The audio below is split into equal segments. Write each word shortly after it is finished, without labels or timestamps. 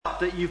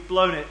that you've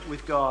blown it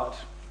with God?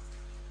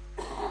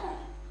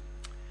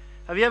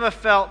 Have you ever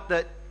felt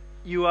that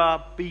you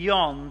are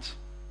beyond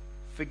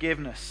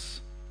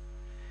forgiveness?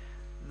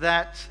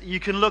 That you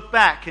can look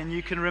back and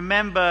you can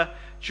remember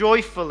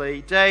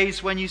joyfully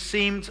days when you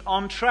seemed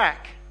on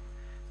track,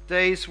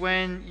 days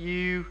when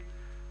you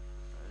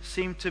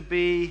seemed to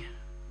be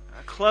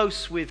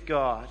close with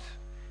God,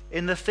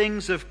 in the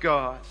things of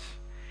God,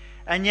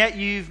 and yet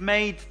you've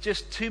made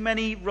just too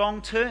many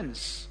wrong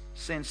turns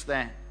since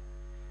then.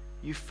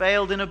 You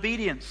failed in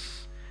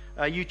obedience.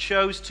 You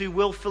chose to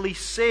willfully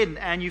sin,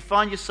 and you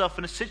find yourself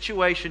in a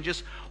situation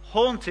just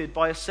haunted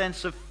by a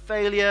sense of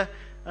failure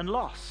and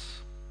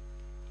loss.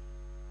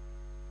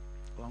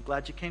 Well, I'm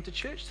glad you came to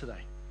church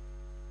today.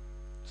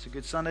 It's a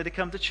good Sunday to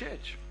come to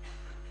church.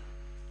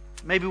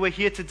 Maybe we're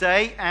here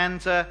today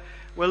and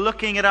we're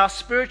looking at our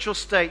spiritual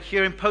state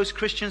here in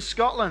post-Christian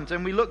Scotland,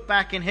 and we look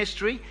back in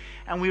history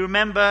and we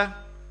remember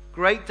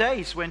great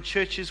days when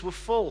churches were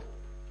full,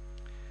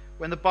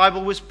 when the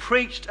Bible was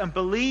preached and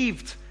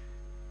believed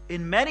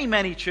in many,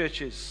 many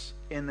churches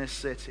in this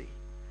city,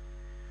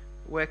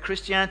 where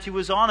Christianity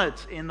was honored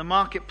in the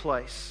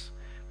marketplace.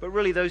 But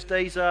really, those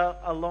days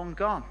are long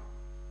gone.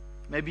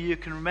 Maybe you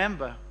can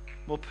remember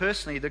more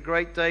personally the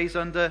great days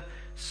under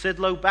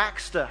Sidlow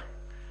Baxter,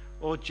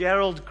 or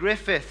Gerald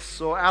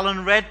Griffiths, or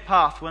Alan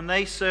Redpath, when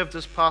they served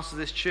as pastors of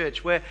this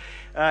church, where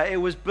it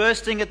was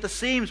bursting at the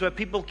seams, where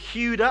people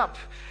queued up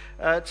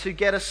to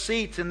get a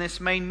seat in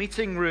this main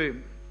meeting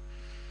room.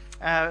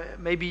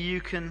 Maybe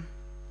you've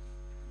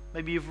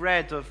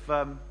read of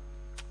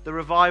the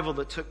revival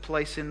that took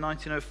place in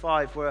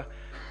 1905, where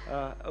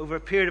over a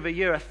period of a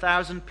year,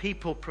 1,000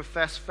 people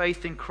professed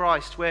faith in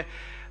Christ, where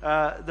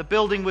the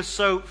building was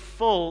so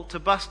full to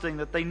busting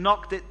that they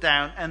knocked it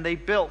down and they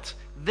built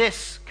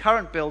this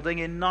current building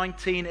in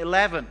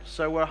 1911.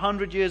 So we're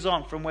 100 years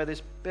on from where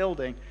this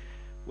building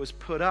was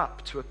put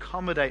up to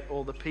accommodate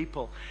all the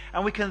people.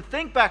 And we can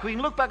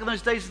look back on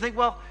those days and think,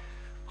 well,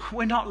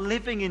 we're not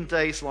living in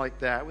days like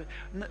that.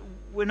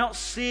 We're not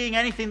seeing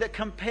anything that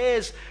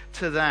compares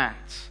to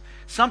that.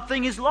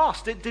 Something is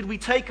lost. Did we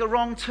take a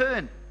wrong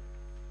turn?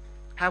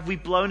 Have we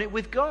blown it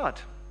with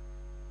God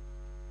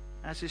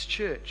as His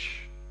church?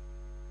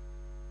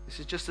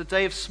 This is just a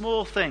day of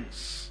small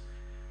things,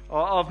 or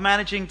of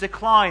managing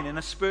decline in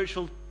a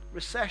spiritual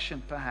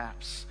recession,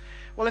 perhaps.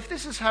 Well, if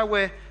this is how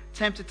we're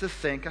tempted to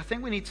think, I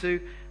think we need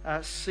to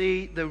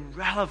see the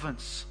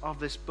relevance of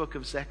this book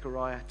of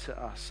Zechariah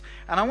to us.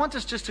 And I want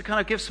us just to kind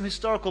of give some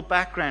historical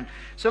background.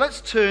 So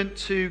let's turn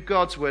to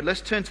God's Word.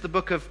 Let's turn to the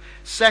book of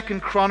 2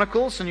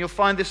 Chronicles, and you'll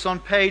find this on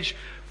page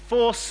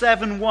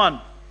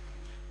 471.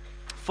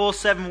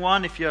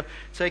 471 if you're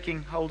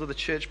taking hold of the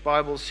church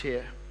Bibles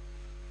here.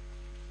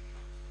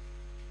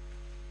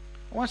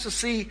 I want us to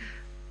see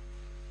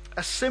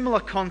a similar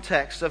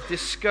context of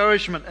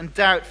discouragement and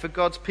doubt for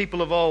God's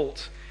people of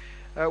old.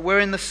 We're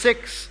in the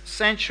 6th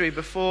century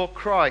before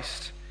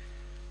Christ.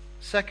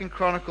 2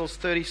 Chronicles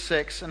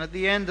 36. And at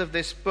the end of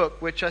this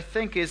book, which I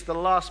think is the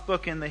last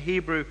book in the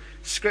Hebrew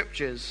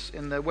Scriptures,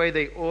 in the way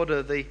they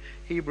order the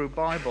Hebrew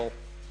Bible,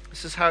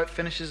 this is how it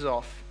finishes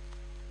off.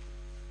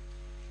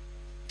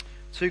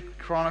 2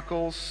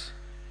 Chronicles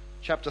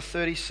chapter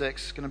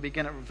 36, going to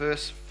begin at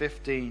verse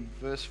 15.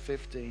 Verse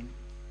 15.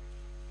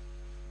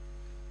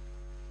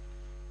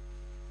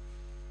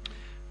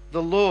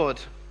 The Lord,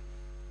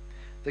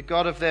 the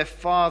God of their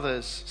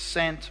fathers,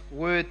 sent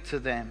word to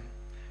them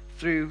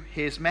through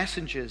His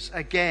messengers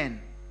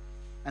again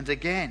and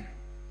again,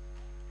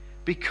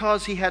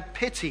 because He had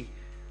pity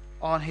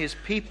on His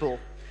people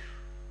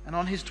and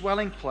on His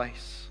dwelling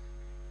place.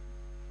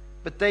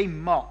 But they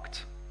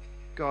mocked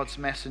God's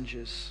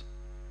messengers,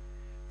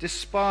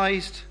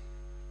 despised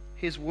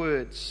His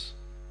words,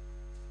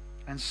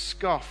 and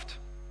scoffed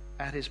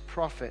at His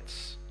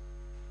prophets,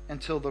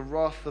 until the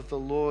wrath of the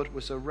Lord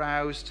was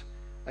aroused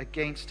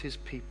against His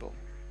people,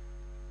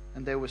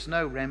 and there was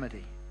no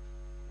remedy.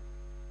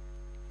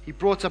 He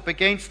brought up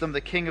against them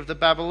the king of the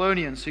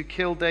Babylonians, who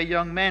killed their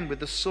young men with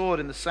the sword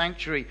in the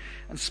sanctuary,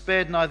 and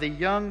spared neither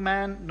young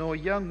man nor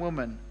young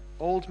woman,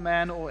 old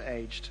man or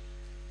aged.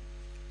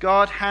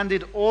 God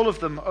handed all of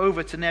them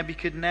over to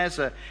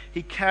Nebuchadnezzar.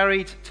 He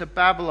carried to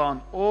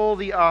Babylon all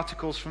the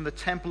articles from the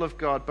temple of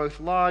God, both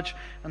large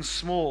and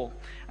small,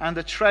 and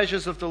the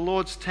treasures of the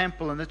Lord's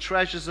temple, and the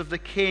treasures of the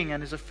king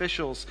and his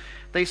officials.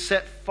 They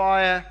set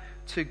fire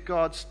to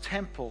God's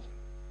temple,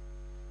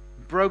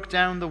 broke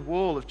down the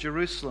wall of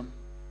Jerusalem.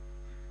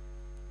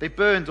 They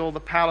burned all the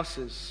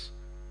palaces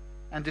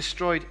and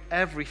destroyed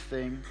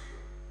everything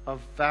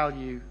of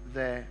value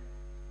there.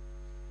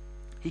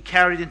 He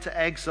carried into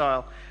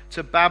exile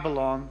to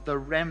Babylon the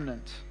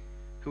remnant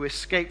who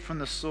escaped from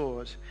the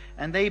sword,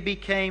 and they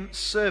became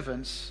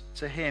servants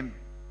to him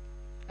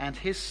and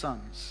his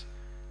sons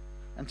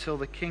until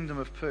the kingdom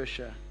of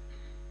Persia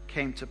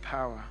came to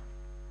power.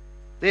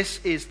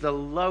 This is the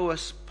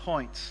lowest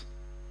point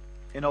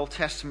in Old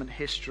Testament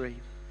history.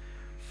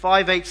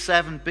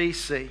 587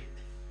 BC.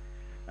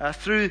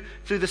 Through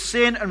the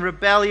sin and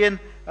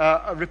rebellion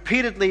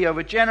repeatedly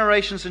over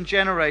generations and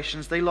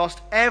generations. They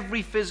lost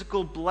every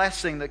physical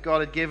blessing that God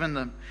had given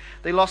them.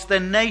 They lost their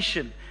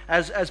nation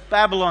as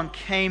Babylon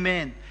came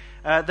in.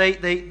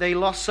 They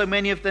lost so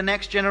many of the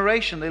next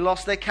generation. They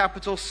lost their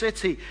capital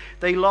city.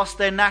 They lost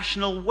their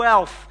national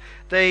wealth.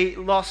 They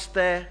lost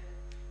their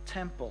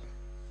temple,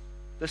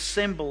 the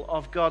symbol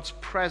of God's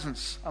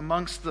presence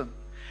amongst them.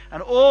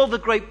 And all the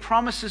great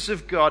promises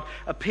of God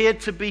appeared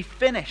to be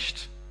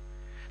finished.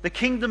 The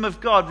kingdom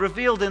of God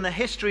revealed in the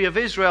history of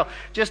Israel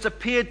just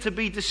appeared to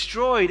be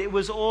destroyed. It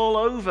was all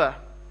over.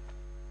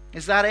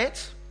 Is that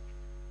it?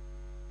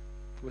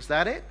 Was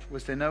that it?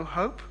 Was there no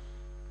hope?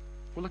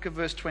 Well, look at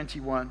verse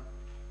 21.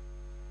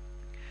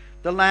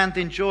 The land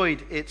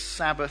enjoyed its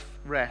Sabbath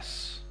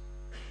rest.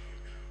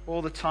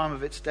 All the time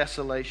of its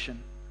desolation,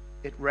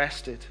 it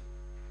rested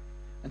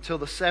until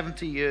the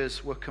 70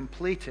 years were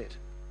completed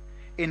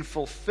in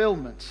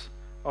fulfillment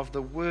of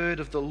the word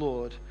of the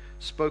Lord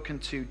spoken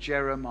to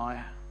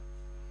Jeremiah.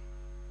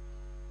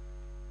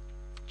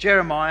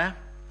 Jeremiah,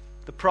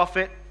 the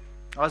prophet,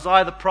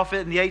 Isaiah the prophet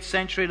in the 8th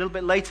century, a little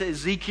bit later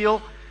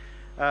Ezekiel,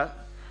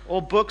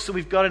 all books that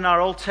we've got in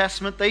our Old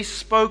Testament, they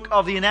spoke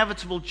of the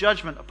inevitable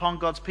judgment upon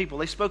God's people.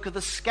 They spoke of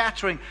the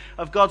scattering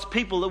of God's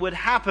people that would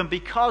happen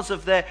because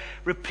of their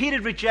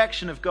repeated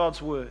rejection of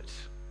God's word.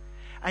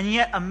 And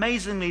yet,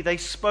 amazingly, they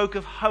spoke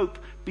of hope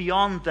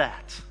beyond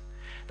that.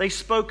 They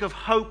spoke of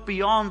hope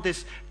beyond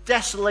this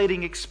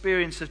desolating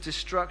experience of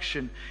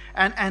destruction.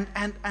 And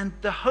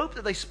the hope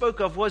that they spoke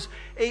of was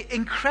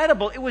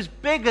incredible. It was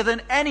bigger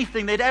than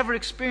anything they'd ever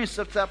experienced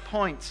up to that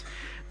point.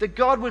 That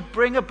God would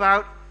bring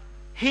about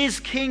His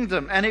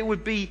kingdom, and it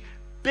would be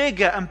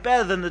bigger and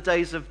better than the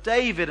days of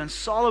David and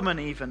Solomon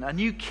even. A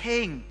new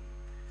king,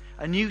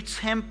 a new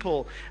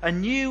temple, a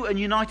new and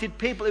united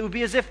people. It would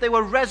be as if they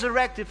were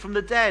resurrected from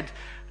the dead.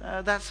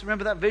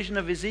 Remember that vision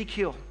of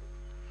Ezekiel.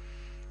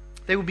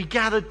 They would be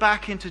gathered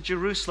back into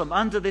Jerusalem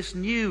under this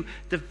new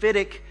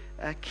Davidic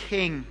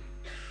king.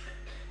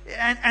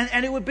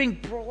 And it would bring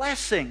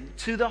blessing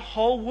to the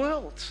whole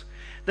world.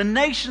 The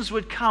nations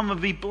would come and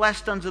be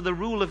blessed under the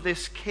rule of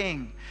this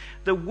king.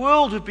 The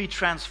world would be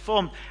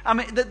transformed. I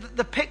mean,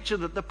 the picture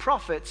that the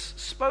prophets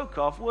spoke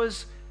of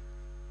was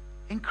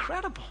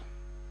incredible.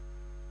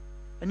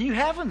 A new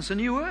heavens, a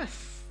new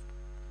earth.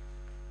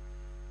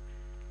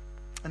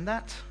 And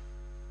that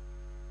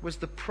was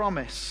the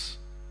promise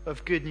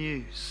of good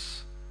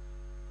news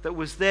that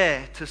was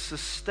there to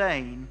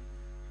sustain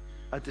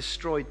a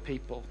destroyed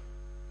people,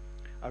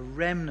 a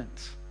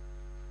remnant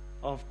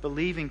of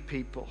believing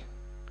people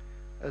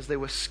as they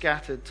were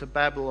scattered to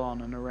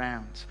Babylon and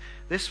around.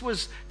 This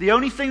was the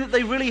only thing that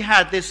they really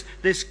had,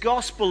 this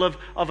gospel of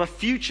a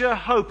future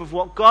hope of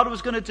what God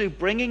was going to do,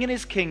 bringing in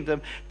His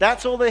kingdom.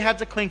 That's all they had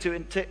to cling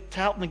to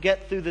help them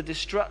get through the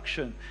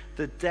destruction,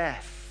 the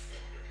death,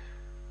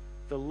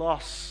 the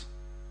loss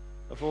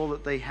of all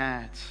that they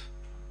had,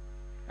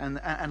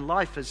 and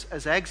life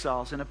as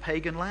exiles in a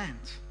pagan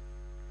land.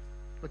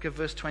 Look at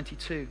verse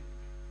 22.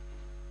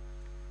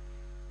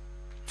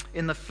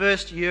 In the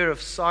first year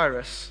of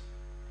Cyrus,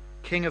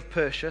 king of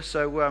Persia,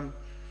 so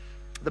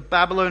the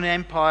Babylonian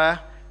Empire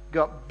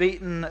got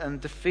beaten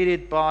and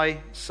defeated by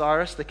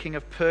Cyrus, the king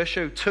of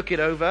Persia, who took it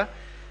over.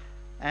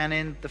 And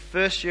in the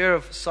first year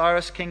of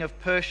Cyrus, king of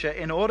Persia,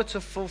 in order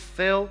to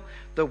fulfill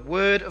the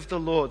word of the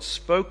Lord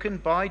spoken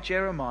by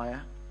Jeremiah,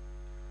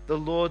 the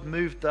Lord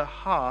moved the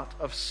heart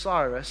of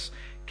Cyrus,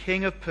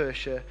 king of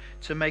Persia,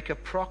 to make a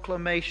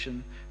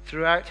proclamation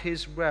throughout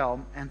his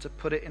realm and to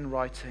put it in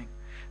writing.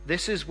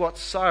 This is what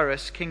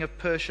Cyrus, king of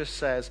Persia,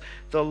 says: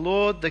 "The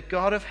Lord, the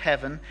God of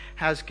heaven,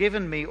 has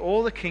given me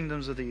all the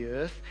kingdoms of the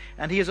earth,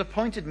 and He has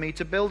appointed me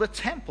to build a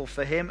temple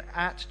for Him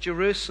at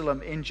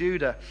Jerusalem in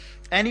Judah.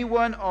 Any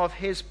one of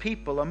His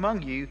people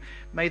among you,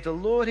 may the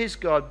Lord his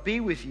God be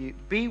with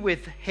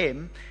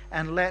him,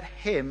 and let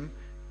him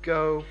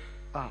go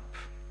up."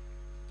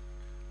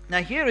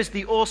 Now here is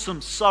the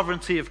awesome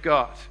sovereignty of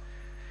God.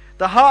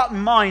 The heart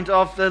and mind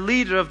of the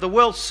leader of the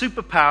world's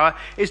superpower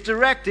is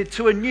directed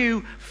to a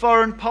new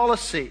foreign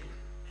policy.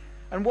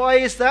 And why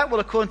is that?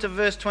 Well, according to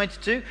verse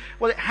 22,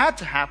 well, it had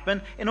to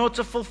happen in order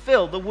to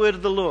fulfill the word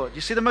of the Lord.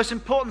 You see, the most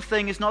important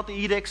thing is not the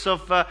edicts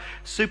of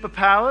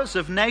superpowers,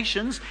 of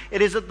nations.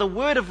 It is that the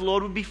word of the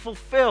Lord would be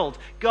fulfilled.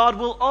 God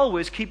will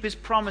always keep His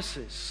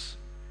promises.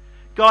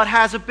 God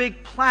has a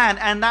big plan,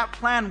 and that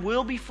plan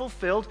will be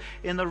fulfilled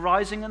in the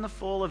rising and the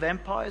fall of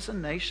empires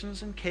and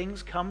nations, and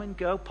kings come and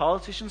go,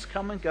 politicians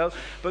come and go,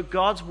 but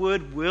God's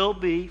word will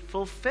be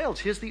fulfilled.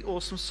 Here's the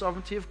awesome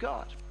sovereignty of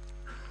God.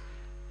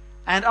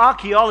 And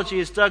archaeology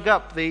has dug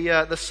up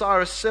the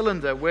Cyrus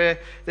cylinder where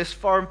this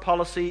foreign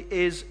policy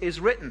is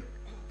written.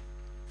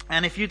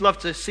 And if you'd love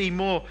to see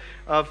more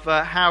of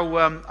how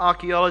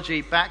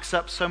archaeology backs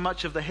up so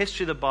much of the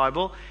history of the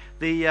Bible,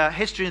 the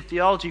History and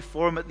Theology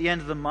Forum at the end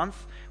of the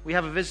month, we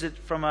have a visit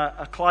from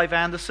a Clive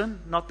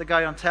Anderson, not the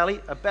guy on telly,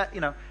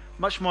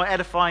 much more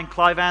edifying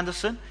Clive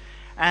Anderson.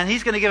 And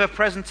he's going to give a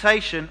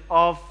presentation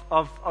of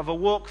a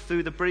walk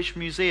through the British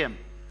Museum.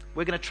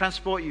 We're going to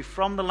transport you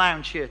from the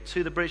lounge here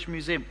to the British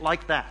Museum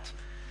like that,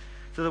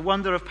 to the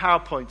wonder of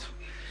PowerPoint.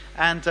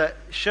 and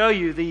show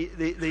you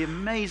the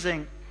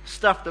amazing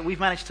stuff that we've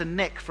managed to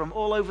nick from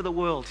all over the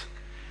world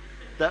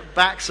that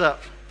backs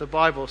up the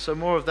Bible. So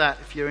more of that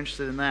if you're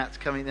interested in that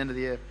coming at the end of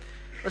the year.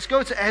 Let's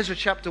go to Ezra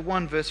chapter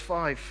 1 verse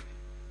 5.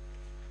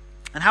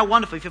 And how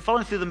wonderful, if you're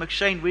following through the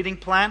McShane reading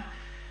plan,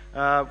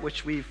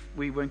 which we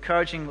were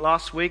encouraging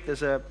last week,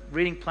 there's a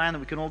reading plan that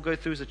we can all go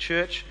through as a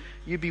church.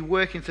 You'd be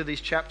working through these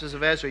chapters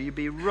of Ezra. You'd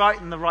be right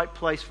in the right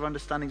place for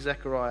understanding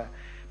Zechariah.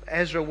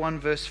 Ezra 1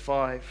 verse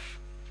 5.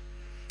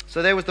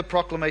 So there was the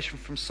proclamation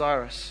from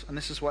Cyrus, and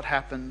this is what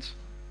happened.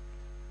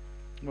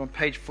 We're on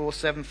page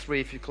 473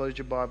 if you closed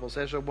your Bibles.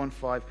 Ezra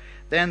 1:5.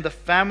 Then the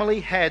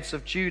family heads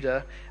of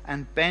Judah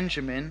and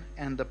Benjamin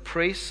and the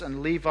priests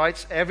and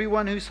Levites,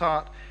 everyone whose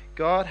heart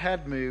God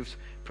had moved,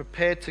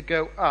 prepared to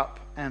go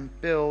up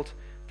and build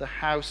the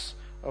house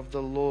of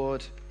the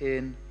Lord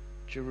in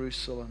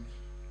Jerusalem.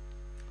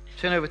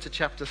 Turn over to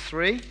chapter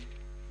 3.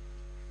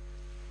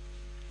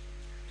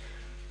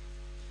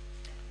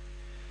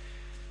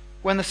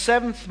 When the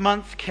 7th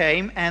month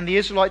came and the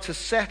Israelites had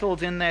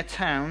settled in their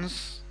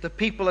towns, the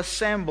people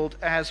assembled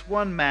as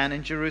one man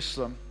in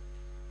Jerusalem.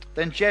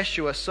 Then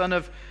Jeshua, son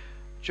of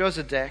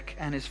Jozadak,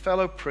 and his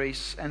fellow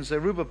priests, and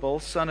Zerubbabel,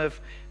 son of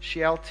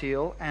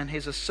Shealtiel, and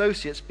his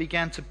associates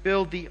began to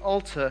build the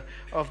altar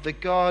of the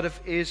God of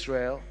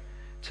Israel,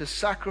 to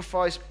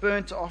sacrifice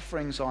burnt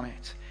offerings on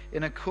it,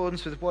 in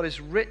accordance with what is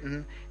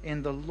written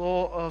in the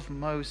law of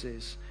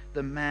Moses,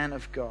 the man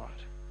of God.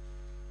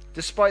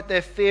 Despite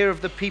their fear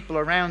of the people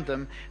around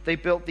them, they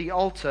built the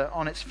altar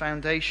on its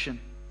foundation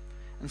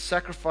and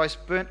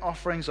sacrificed burnt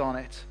offerings on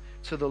it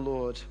to the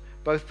Lord,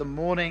 both the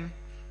morning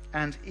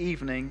and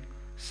evening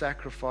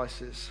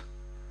sacrifices.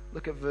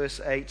 Look at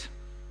verse 8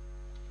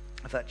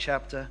 of that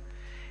chapter.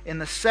 In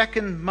the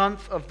 2nd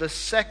month of the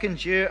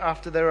 2nd year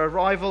after their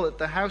arrival at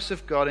the house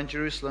of God in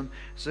Jerusalem,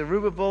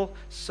 Zerubbabel,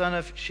 son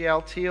of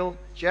Shealtiel,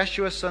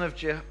 Jeshua, son of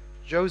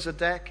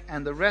Jozadak,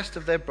 and the rest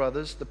of their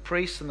brothers, the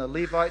priests and the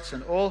Levites,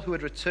 and all who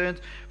had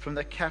returned from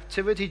the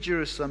captivity to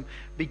Jerusalem,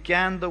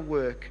 began the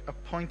work,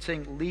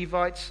 appointing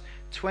Levites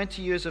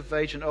 20 years of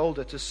age and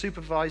older to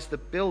supervise the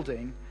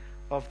building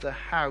of the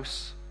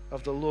house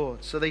of the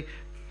Lord. So they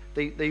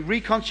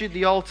reconstituted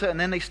the altar, and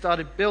then they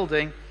started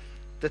building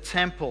the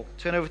temple.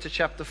 Turn over to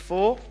chapter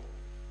 4.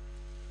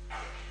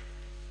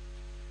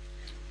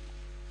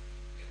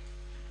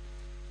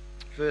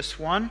 Verse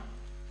 1.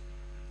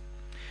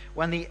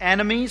 When the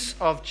enemies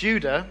of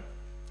Judah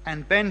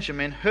and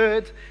Benjamin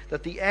heard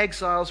that the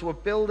exiles were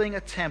building a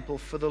temple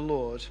for the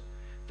Lord,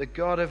 the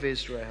God of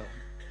Israel,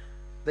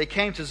 they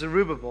came to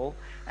Zerubbabel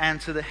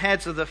and to the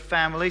heads of the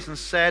families and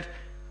said,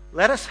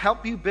 "Let us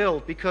help you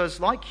build, because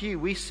like you,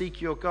 we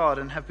seek your God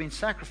and have been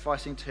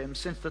sacrificing to him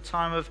since the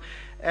time of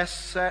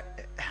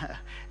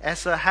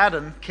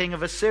Esarhaddon, king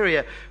of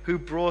Assyria, who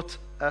brought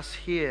us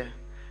here."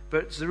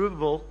 But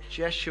Zerubbabel,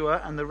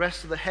 Jeshua, and the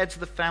rest of the heads of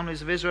the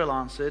families of Israel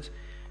answered,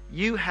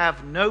 "You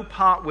have no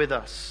part with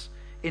us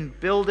in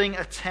building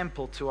a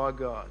temple to our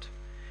God.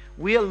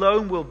 We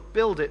alone will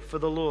build it for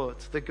the Lord,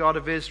 the God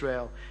of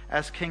Israel,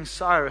 as King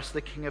Cyrus,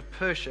 the king of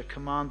Persia,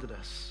 commanded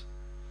us."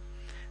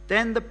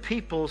 Then the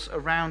peoples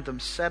around them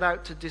set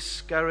out to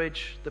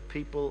discourage the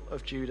people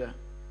of Judah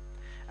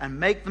and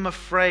make them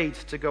afraid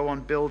to go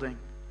on building.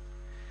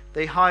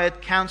 They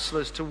hired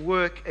counselors to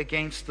work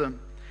against them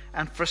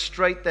and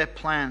frustrate their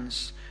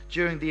plans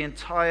during the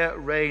entire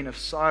reign of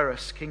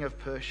Cyrus, king of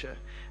Persia,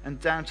 and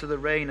down to the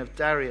reign of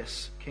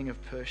Darius, king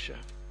of Persia.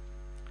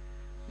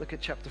 Look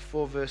at chapter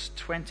 4, verse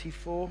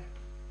 24.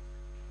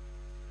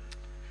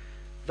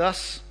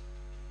 Thus,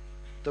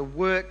 the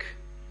work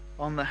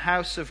on the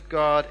house of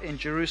God in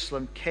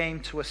Jerusalem came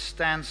to a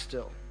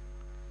standstill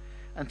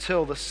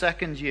until the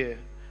 2nd year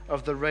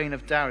of the reign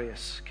of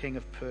Darius, king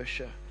of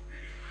Persia.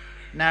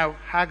 Now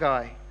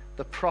Haggai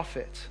the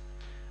prophet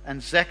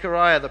and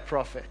Zechariah the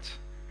prophet,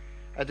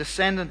 a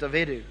descendant of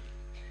Iddo,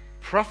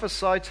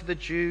 prophesied to the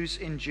Jews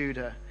in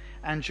Judah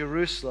and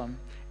Jerusalem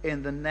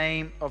in the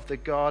name of the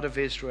God of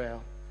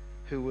Israel,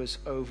 who was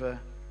over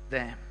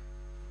them.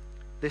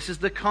 This is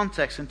the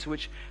context into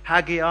which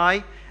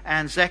Haggai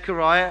and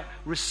Zechariah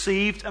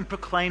received and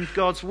proclaimed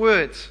God's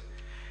words.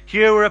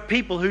 Here were a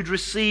people who'd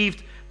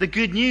received the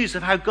good news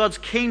of how God's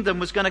kingdom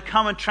was going to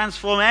come and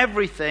transform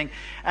everything,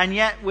 and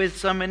yet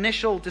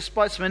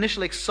despite some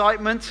initial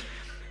excitement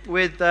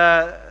with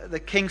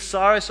the King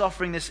Cyrus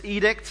offering this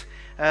edict,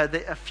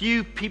 a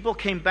few people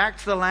came back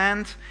to the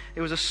land.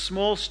 It was a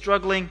small,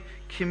 struggling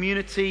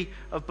community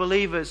of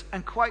believers,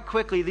 and quite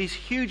quickly these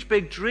huge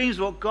big dreams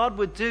of what God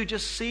would do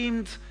just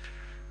seemed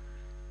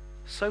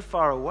so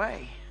far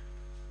away.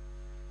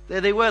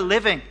 There they were,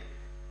 living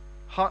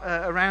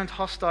around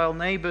hostile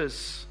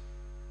neighbors.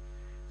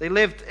 They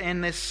lived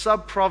in this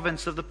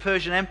sub-province of the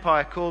Persian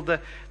Empire called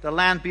the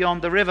land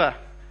beyond the river.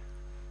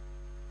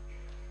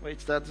 Wait,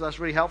 that's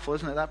really helpful,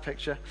 isn't it, that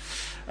picture?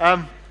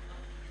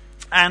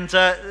 And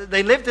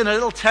they lived in a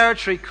little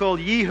territory called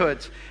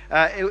Yehud.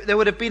 There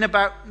would have been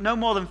about no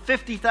more than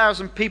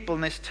 50,000 people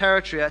in this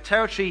territory, a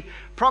territory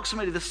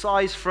approximately the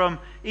size from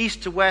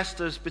east to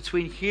west as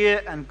between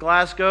here and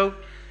Glasgow.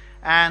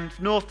 and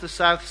north to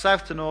south,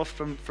 south to north,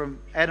 from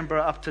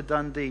Edinburgh up to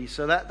Dundee.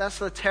 So that's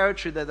the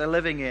territory that they're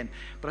living in.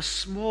 But a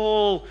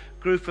small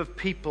group of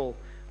people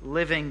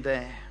living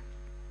there.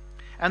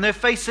 And they're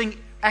facing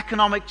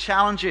economic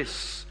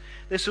challenges.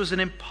 This was an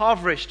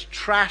impoverished,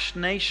 trashed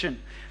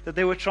nation that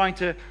they were trying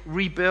to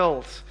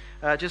rebuild.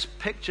 Just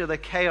picture the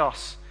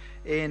chaos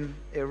in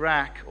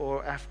Iraq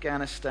or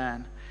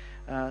Afghanistan.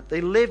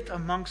 They lived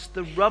amongst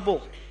the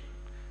rubble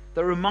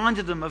that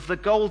reminded them of the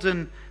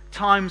golden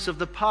times of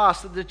the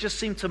past, that just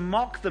seemed to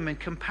mock them in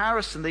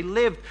comparison. They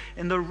lived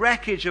in the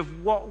wreckage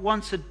of what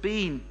once had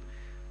been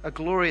a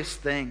glorious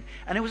thing.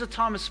 And it was a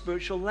time of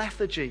spiritual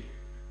lethargy.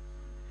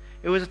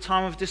 It was a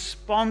time of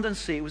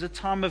despondency. It was a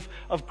time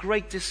of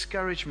great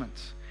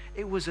discouragement.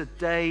 It was a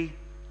day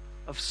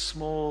of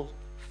small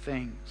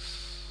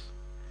things.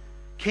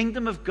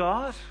 Kingdom of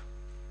God,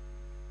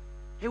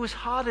 it was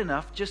hard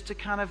enough just to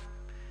kind of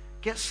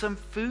get some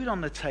food on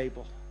the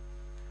table.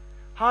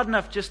 Hard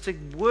enough just to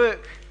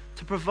work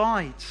to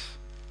provide.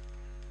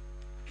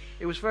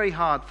 It was very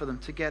hard for them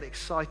to get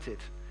excited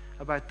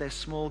about their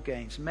small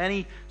gains.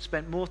 Many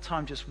spent more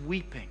time just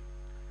weeping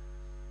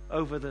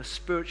over the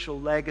spiritual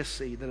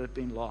legacy that had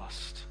been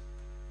lost.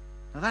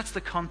 Now that's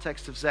the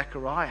context of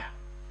Zechariah.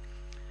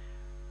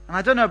 And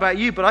I don't know about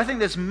you, but I think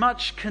there's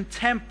much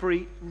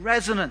contemporary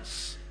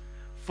resonance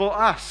for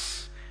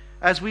us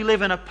as we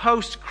live in a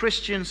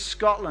post-Christian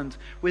Scotland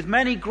with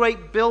many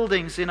great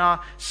buildings in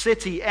our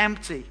city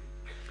empty,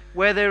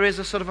 where there is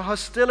a sort of a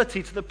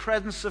hostility to the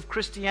presence of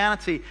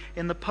Christianity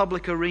in the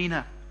public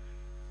arena.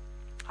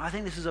 I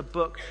think this is a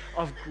book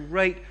of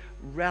great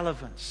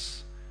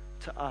relevance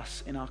to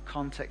us in our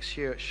context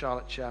here at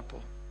Charlotte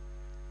Chapel.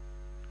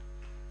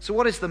 So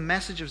what is the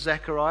message of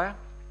Zechariah?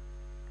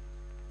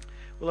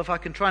 Well, if I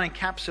can try and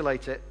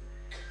encapsulate it,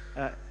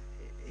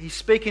 he's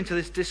speaking to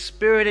this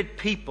dispirited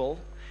people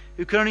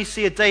who can only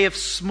see a day of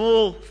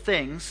small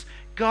things.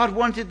 God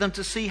wanted them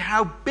to see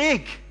how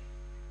big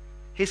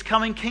his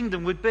coming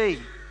kingdom would be.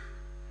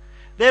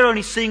 They're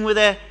only seeing with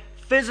their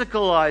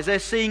physical eyes. They're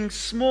seeing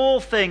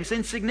small things,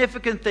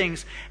 insignificant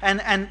things.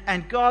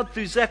 And God,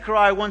 through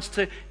Zechariah, wants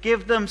to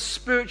give them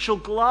spiritual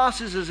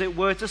glasses, as it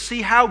were, to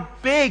see how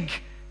big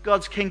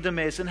God's kingdom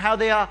is and how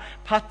they are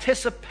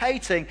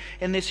participating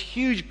in this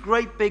huge,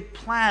 great big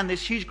plan,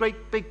 this huge,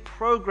 great big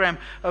program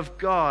of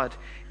God,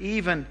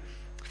 even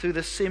through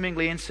the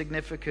seemingly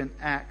insignificant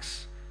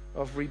acts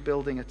of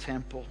rebuilding a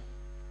temple.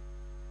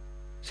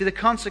 See, the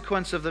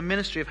consequence of the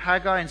ministry of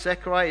Haggai and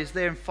Zechariah is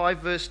there in 5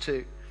 verse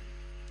 2.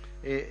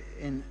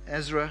 In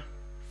Ezra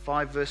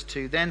 5 verse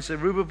 2. Then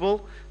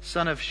Zerubbabel,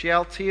 son of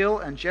Shealtiel,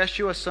 and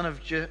Jeshua, son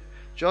of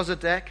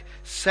Jozadak,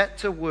 set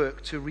to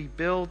work to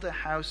rebuild the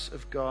house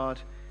of God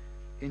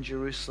in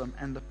Jerusalem.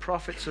 And the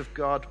prophets of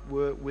God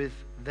were with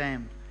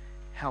them,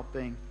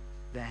 helping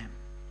them.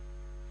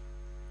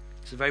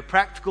 It's a very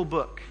practical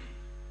book.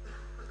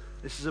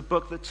 This is a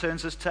book that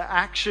turns us to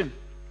action.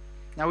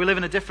 Now, we live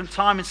in a different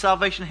time in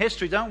salvation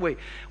history, don't we?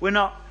 We're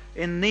not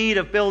in need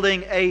of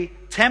building a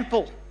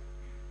temple,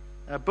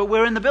 but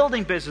we're in the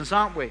building business,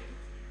 aren't we?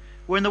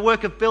 We're in the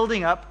work of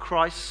building up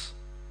Christ's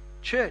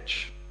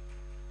church.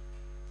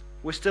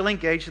 We're still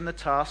engaged in the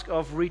task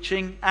of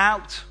reaching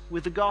out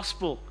with the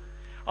gospel,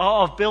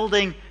 of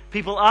building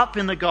people up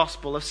in the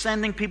gospel, of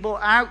sending people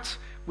out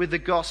with the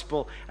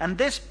gospel. And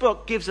this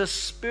book gives us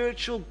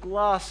spiritual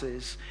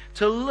glasses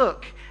to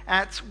look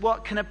at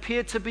what can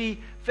appear to be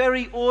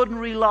very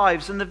ordinary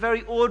lives and the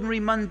very ordinary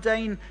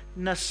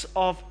mundaneness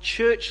of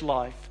church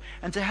life,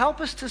 and to help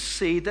us to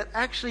see that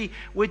actually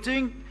we're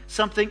doing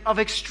something of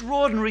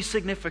extraordinary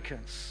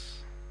significance.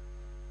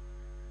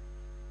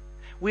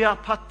 We are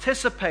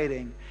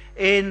participating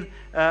in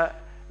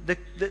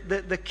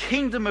the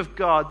kingdom of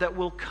God that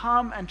will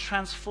come and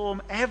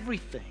transform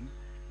everything.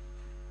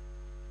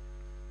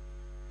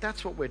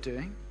 That's what we're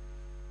doing.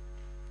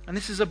 And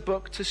this is a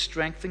book to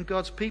strengthen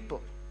God's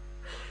people.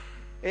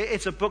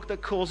 It's a book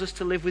that calls us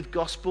to live with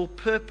gospel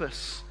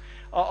purpose,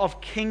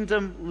 of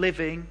kingdom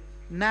living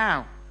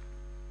now.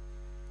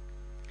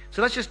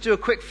 So let's just do a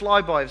quick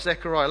flyby of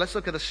Zechariah. Let's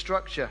look at the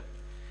structure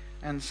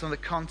and some of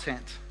the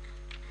content.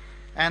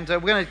 And we're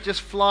going to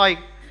just fly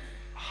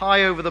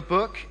high over the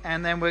book,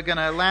 and then we're going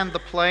to land the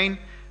plane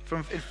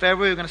in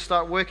February. We're going to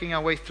start working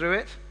our way through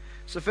it.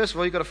 So first of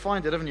all, you've got to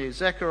find it, haven't you?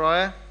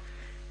 Zechariah.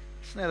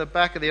 It's near the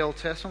back of the Old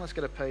Testament. Let's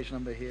get a page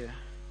number here.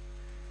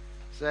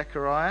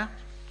 Zechariah.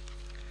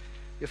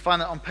 You'll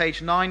find that on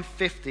page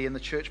 950 in the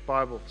church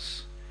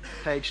Bibles.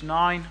 Page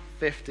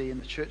 950 in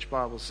the church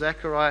Bibles.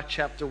 Zechariah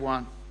chapter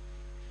 1.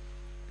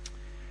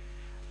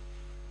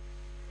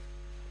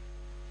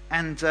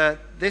 And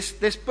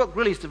this book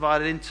really is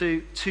divided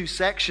into two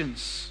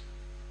sections.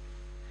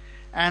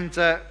 And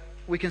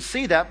we can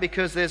see that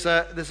because there's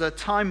a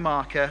time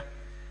marker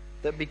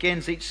that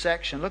begins each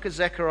section. Look at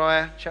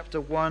Zechariah chapter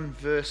 1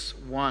 verse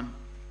 1.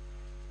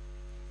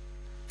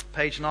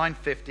 Page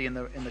 950 in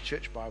the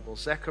church Bible.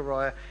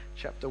 Zechariah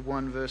chapter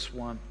 1 verse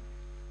 1.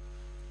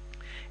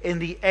 In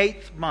the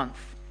 8th month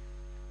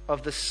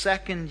of the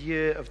 2nd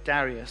year of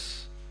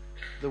Darius,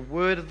 the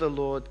word of the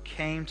Lord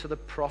came to the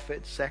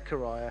prophet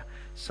Zechariah,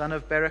 son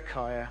of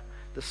Berechiah,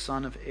 the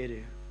son of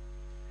Iddo.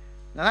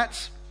 Now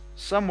that's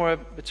somewhere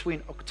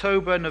between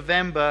October,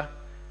 November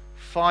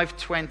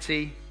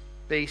 520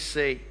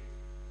 BC.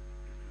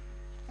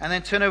 And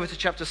then turn over to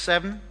chapter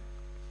 7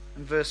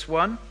 and verse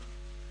 1.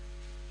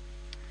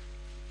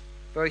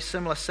 Very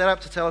similar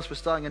setup to tell us we're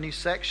starting a new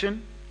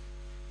section.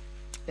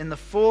 In the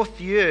 4th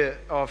year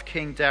of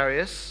King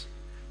Darius,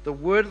 the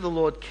word of the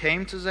Lord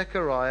came to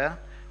Zechariah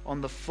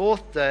on the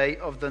 4th day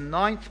of the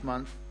 9th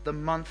month, the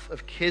month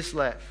of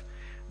Kislev.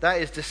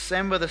 That is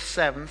December the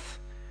 7th,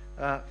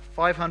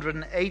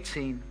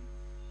 518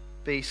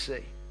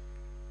 BC.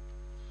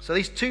 So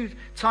these two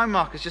time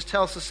markers just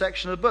tell us a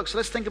section of the book. So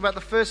let's think about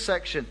the first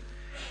section.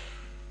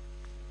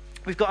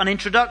 We've got an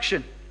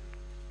introduction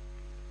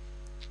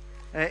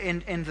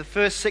in the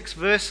first 6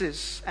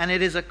 verses, and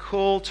it is a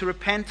call to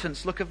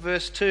repentance. Look at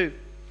verse 2.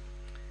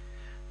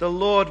 The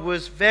Lord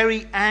was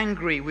very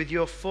angry with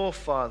your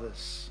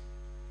forefathers.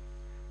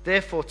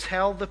 Therefore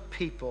tell the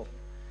people,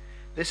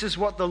 this is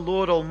what the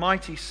Lord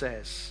Almighty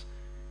says.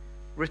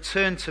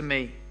 Return to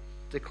me,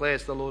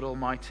 declares the Lord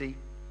Almighty,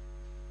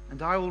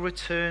 and I will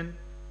return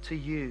to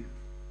you,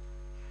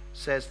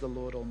 says the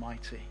Lord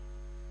Almighty.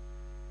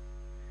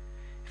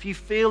 If you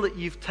feel that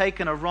you've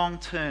taken a wrong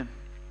turn,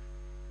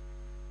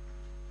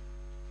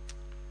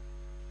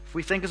 if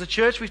we think as a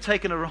church we've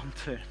taken a wrong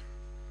turn,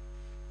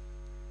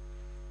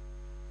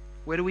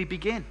 where do we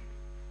begin?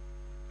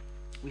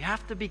 We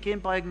have to begin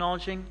by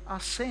acknowledging our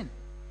sin.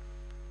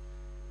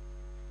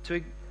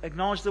 To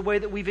acknowledge the way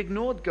that we've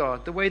ignored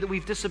God, the way that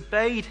we've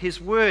disobeyed His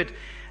word,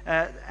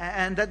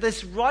 and that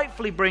this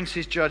rightfully brings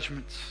His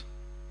judgments.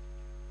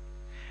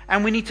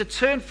 And we need to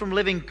turn from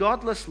living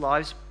godless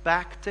lives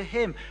back to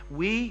Him.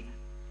 We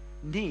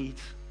need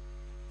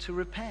to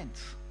repent.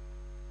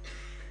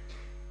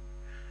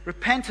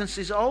 Repentance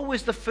is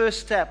always the first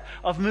step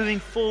of moving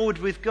forward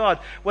with God.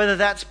 Whether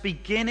that's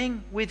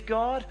beginning with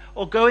God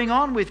or going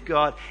on with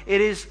God, it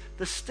is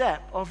the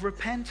step of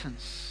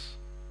repentance.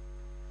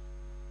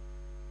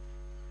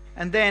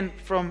 And then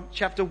from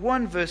chapter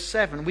 1, verse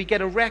 7, we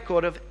get a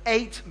record of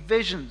 8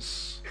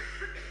 visions.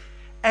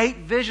 8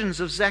 visions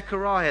of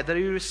Zechariah that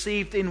he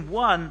received in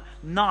one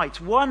night.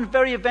 One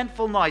very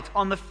eventful night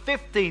on the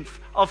 15th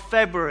of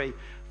February,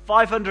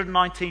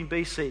 519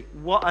 BC.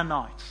 What a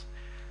night.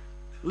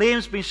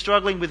 Liam's been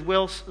struggling with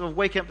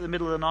waking up in the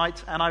middle of the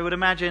night, and I would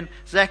imagine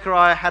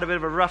Zechariah had a bit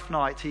of a rough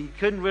night. He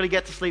couldn't really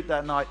get to sleep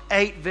that night.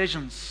 8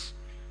 visions.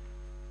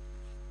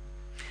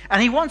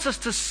 And he wants us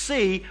to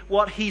see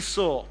what he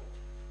saw.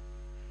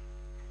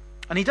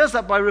 And he does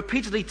that by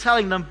repeatedly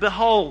telling them,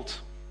 behold.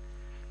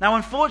 Now,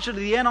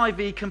 unfortunately, the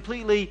NIV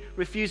completely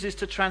refuses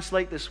to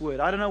translate this word.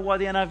 I don't know why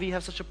the NIV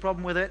has such a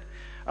problem with it.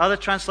 Other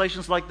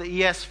translations like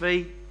the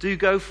ESV do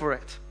go for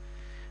it.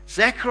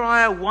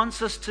 Zechariah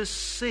wants us to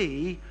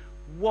see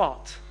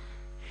what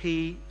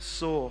he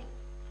saw.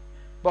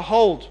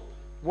 Behold,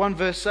 1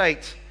 verse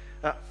 8,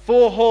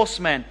 4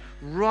 horsemen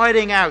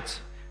riding out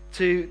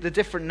to the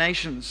different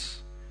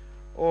nations.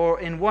 Or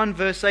in 1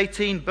 verse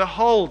 18,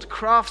 behold,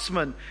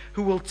 craftsmen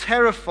who will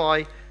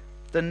terrify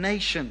the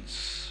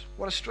nations.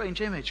 What a strange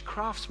image,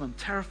 craftsmen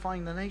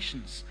terrifying the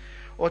nations.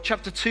 Or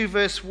chapter 2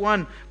 verse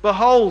 1,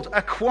 behold,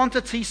 a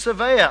quantity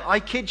surveyor.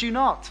 I kid you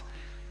not.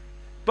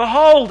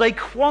 Behold, a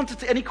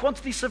quantity. Any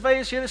quantity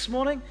surveyors here this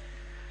morning?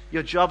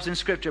 Your job's in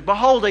Scripture.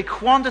 Behold, a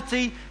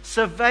quantity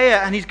surveyor.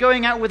 And he's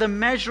going out with a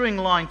measuring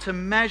line to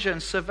measure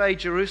and survey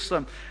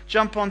Jerusalem.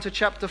 Jump on to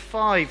chapter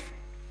 5.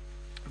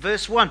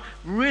 Verse 1.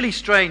 Really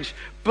strange.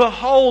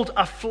 Behold,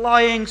 a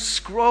flying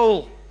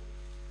scroll.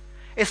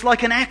 It's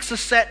like an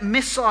Exocet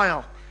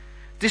missile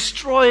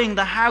destroying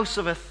the house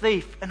of a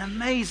thief. An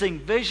amazing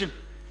vision.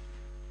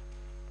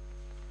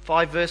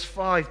 5 verse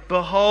 5.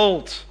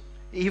 Behold,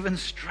 even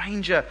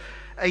stranger,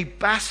 a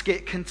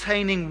basket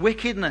containing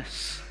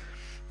wickedness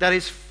that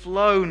is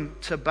flown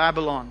to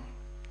Babylon.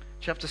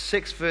 Chapter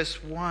 6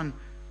 verse 1.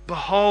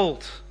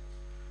 Behold,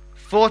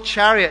 4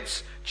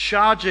 chariots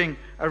charging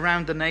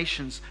around the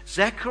nations.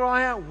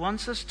 Zechariah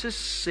wants us to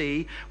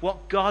see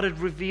what God had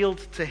revealed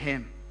to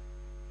him.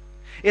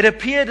 It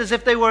appeared as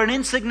if they were an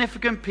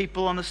insignificant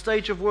people on the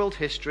stage of world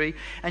history,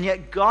 and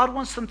yet God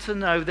wants them to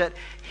know that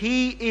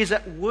He is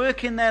at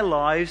work in their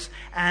lives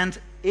and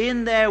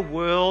in their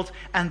world,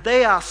 and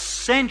they are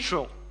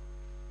central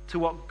to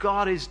what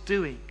God is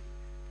doing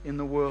in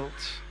the world.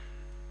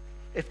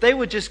 If they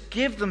would just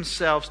give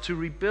themselves to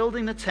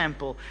rebuilding the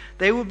temple,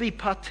 they would be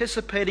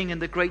participating in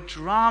the great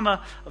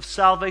drama of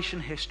salvation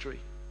history.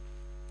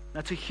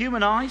 Now, to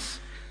human eyes,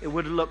 it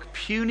would look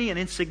puny and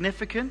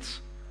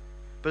insignificant,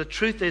 but the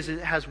truth is it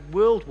has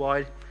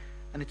worldwide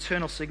and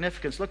eternal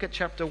significance. Look at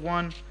chapter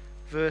 1,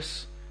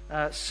 verse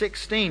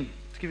 16,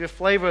 to give you a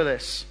flavor of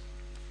this.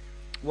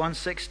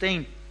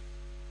 1:16.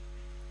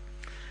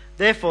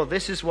 Therefore,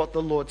 this is what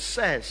the Lord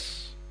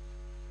says.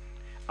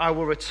 I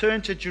will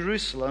return to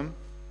Jerusalem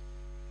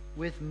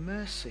with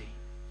mercy.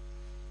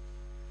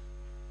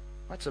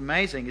 That's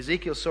amazing.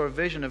 Ezekiel saw a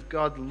vision of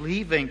God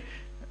leaving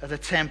the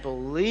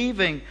temple,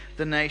 leaving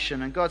the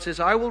nation. And God says,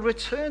 I will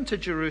return to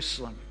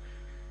Jerusalem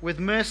with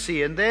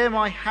mercy, and there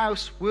my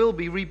house will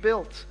be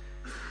rebuilt.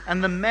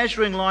 And the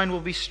measuring line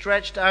will be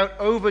stretched out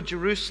over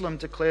Jerusalem,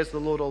 declares the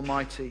Lord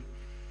Almighty.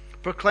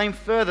 Proclaim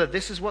further,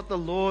 this is what the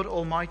Lord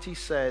Almighty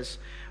says.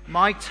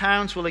 My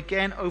towns will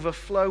again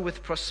overflow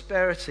with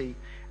prosperity,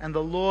 and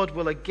the Lord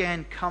will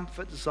again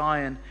comfort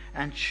Zion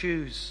and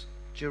choose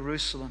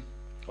Jerusalem.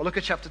 Or look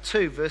at chapter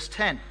 2, verse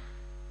 10.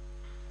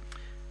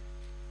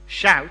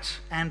 Shout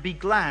and be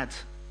glad,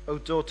 O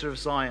daughter of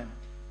Zion,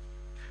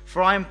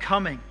 for I am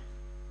coming,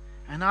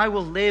 and I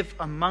will live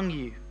among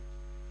you,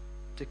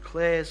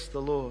 declares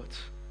the Lord.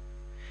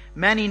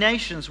 Many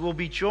nations will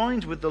be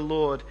joined with the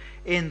Lord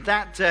in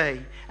that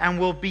day and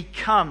will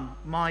become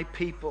my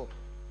people.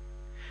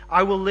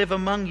 I will live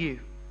among you,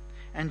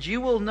 and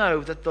you will know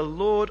that the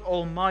Lord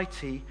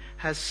Almighty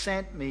has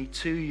sent me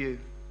to you.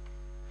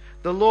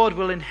 The Lord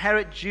will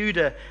inherit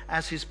Judah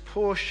as his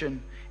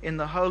portion in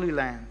the Holy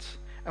Land,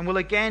 and will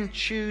again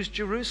choose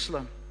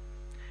Jerusalem.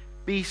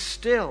 Be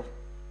still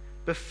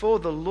before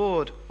the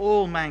Lord,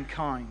 all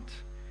mankind,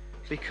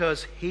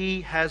 because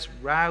he has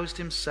roused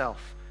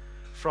himself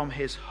from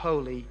his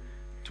holy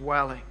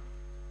dwelling.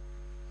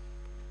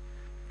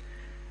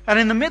 And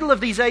in the middle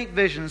of these 8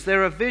 visions,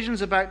 there are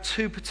visions about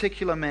 2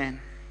 particular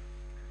men.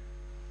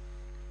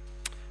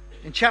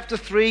 In chapter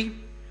 3,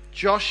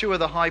 Joshua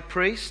the high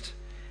priest,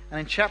 and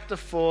in chapter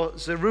 4,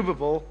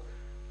 Zerubbabel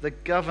the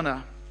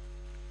governor.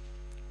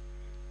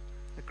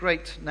 A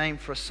great name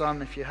for a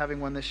son if you're having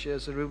one this year,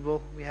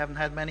 Zerubbabel. We haven't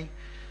had many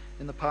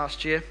in the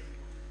past year.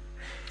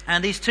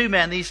 And these 2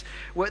 men,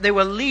 they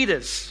were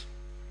leaders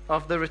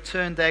of the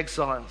returned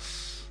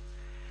exiles.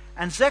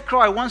 And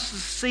Zechariah wants us to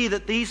see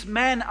that these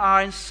men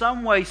are in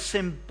some way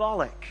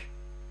symbolic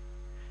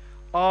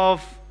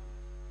of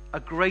a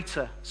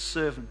greater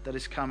servant that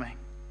is coming,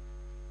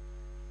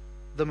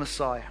 the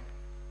Messiah.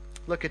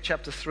 Look at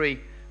chapter 3,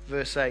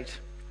 verse 8.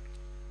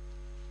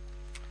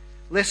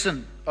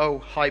 Listen, O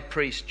high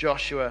priest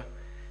Joshua,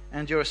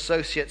 and your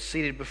associates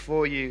seated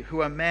before you,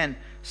 who are men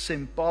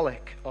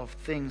symbolic of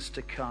things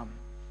to come.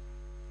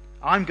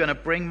 I'm going to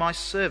bring my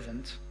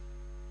servant,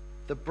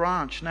 the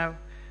branch. Now,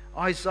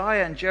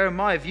 Isaiah and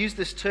Jeremiah have used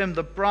this term,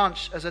 the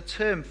branch, as a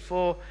term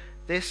for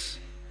this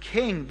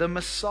king, the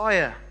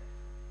Messiah,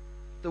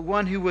 the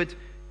one who would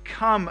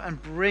come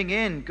and bring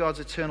in God's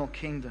eternal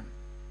kingdom.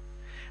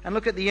 And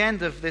look at the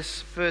end of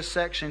this first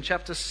section,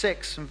 chapter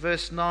 6 and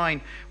verse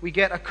 9, we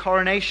get a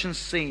coronation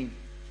scene.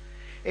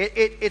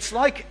 It's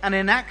like an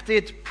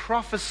enacted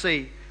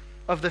prophecy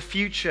of the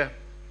future.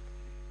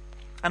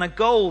 And a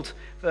gold,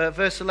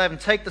 verse 11,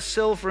 take the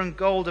silver and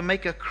gold and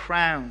make a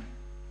crown,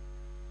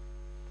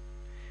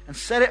 and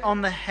set it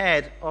on the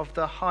head of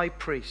the high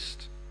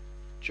priest,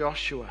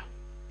 Joshua.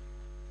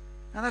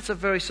 Now that's a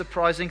very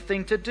surprising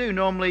thing to do.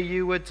 Normally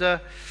you would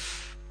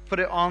put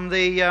it on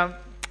the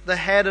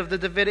head of the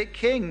Davidic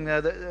king.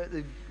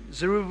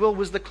 Zerubbabel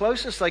was the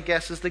closest, I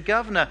guess, as the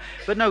governor.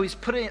 But no, he's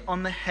putting it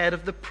on the head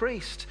of the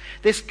priest.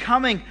 This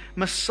coming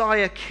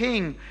Messiah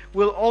king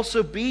will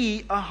also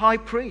be a high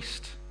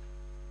priest.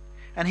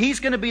 And he's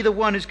going to be the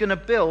one who's going to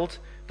build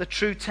the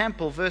true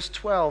temple. Verse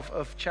 12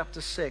 of chapter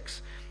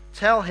 6.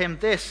 Tell him,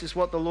 this is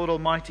what the Lord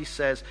Almighty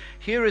says.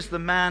 Here is the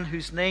man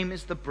whose name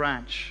is the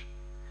branch,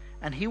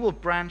 and he will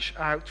branch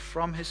out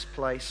from his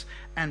place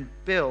and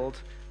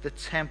build the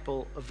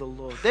temple of the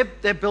Lord.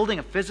 They're building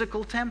a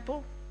physical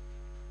temple,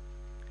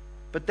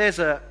 but there's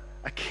a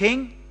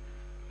king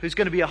who's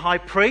going to be a high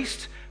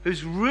priest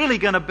who's really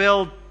going to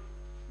build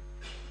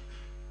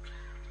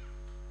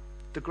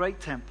the great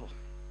temple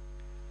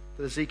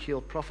that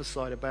Ezekiel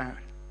prophesied about.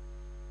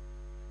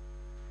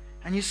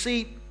 And you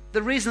see,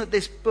 the reason that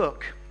this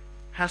book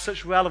has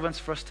such relevance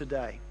for us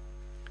today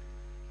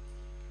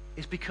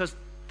is because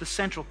the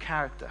central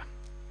character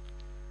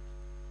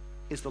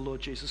is the Lord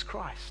Jesus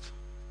Christ.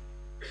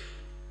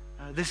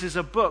 This is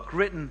a book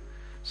written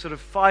sort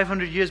of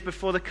 500 years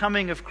before the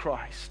coming of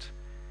Christ.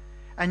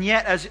 And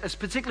yet, as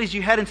particularly as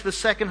you head into the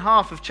second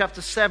half of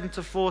chapter 7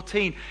 to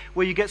 14,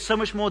 where you get so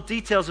much more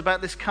details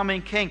about this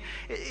coming king,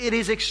 it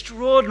is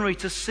extraordinary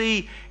to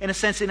see, in a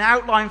sense, in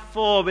outline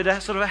form, in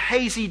a sort of a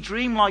hazy,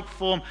 dreamlike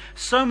form,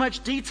 so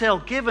much detail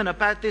given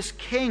about this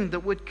king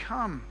that would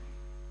come.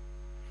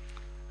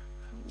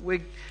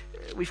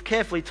 We've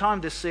carefully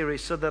timed this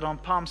series so that on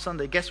Palm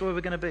Sunday, guess where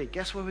we're going to be?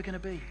 Guess where we're going to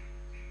be?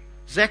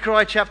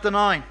 Zechariah chapter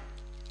 9.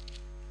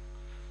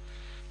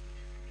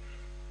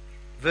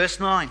 Verse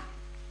 9.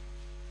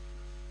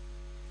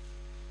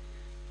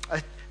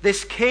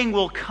 This king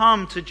will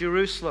come to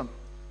Jerusalem,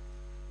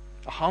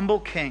 a humble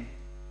king,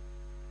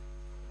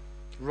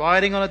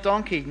 riding on a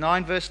donkey.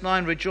 9 verse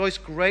 9, rejoice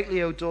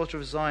greatly, O daughter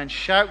of Zion.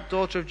 Shout,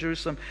 daughter of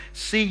Jerusalem.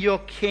 See, your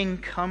king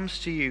comes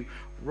to you,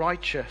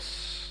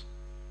 righteous.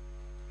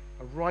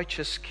 A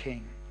righteous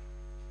king,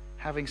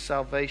 having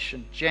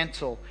salvation,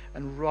 gentle,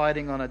 and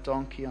riding on a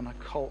donkey, on a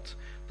colt,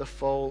 the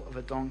foal of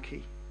a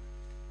donkey.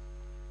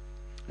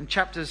 In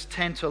chapters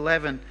 10 to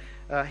 11,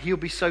 he'll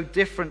be so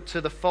different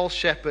to the false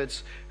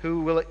shepherds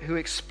who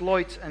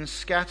exploit and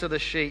scatter the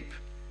sheep.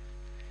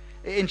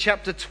 In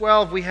chapter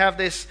 12, we have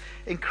this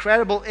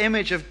incredible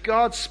image of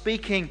God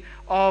speaking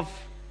of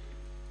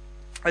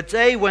a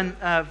day when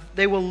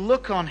they will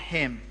look on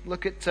him.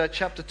 Look at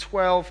chapter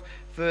 12,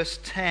 verse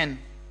 10.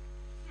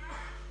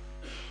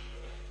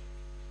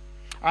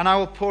 And I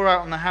will pour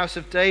out on the house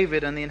of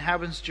David and the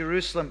inhabitants of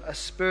Jerusalem a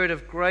spirit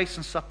of grace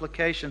and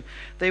supplication.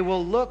 They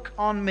will look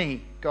on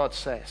me, God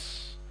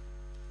says,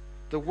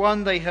 the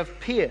one they have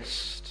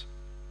pierced.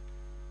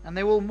 And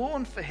they will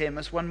mourn for him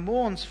as one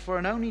mourns for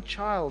an only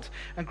child,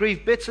 and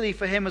grieve bitterly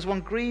for him as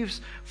one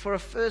grieves for a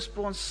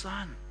firstborn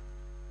son.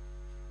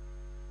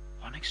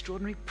 What an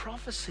extraordinary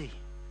prophecy.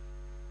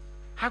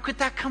 How could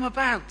that come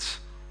about?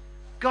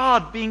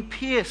 God being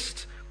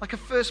pierced like a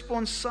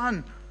firstborn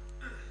son.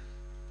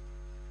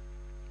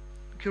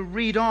 We could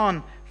read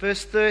on,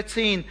 verse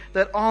 13,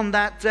 that on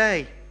that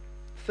day,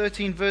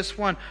 13 verse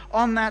 1,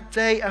 on that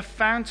day a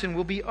fountain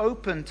will be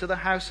opened to the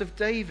house of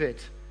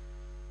David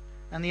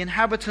and the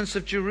inhabitants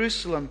of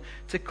Jerusalem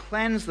to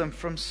cleanse them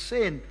from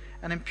sin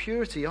and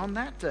impurity on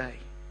that day.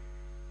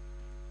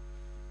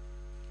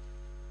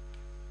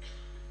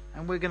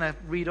 And we're going to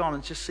read on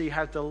and just see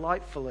how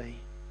delightfully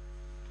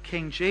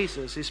King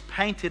Jesus is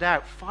painted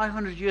out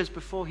 500 years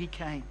before he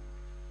came.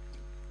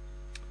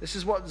 This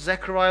is what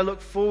Zechariah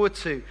looked forward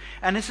to.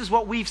 And this is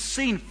what we've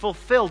seen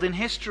fulfilled in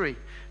history.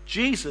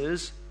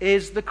 Jesus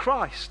is the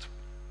Christ.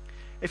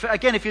 If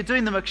you're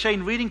doing the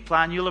McShane reading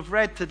plan, you'll have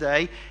read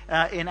today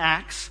in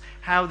Acts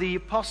how the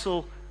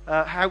apostle,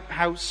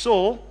 how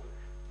Saul,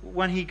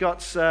 when he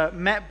got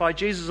met by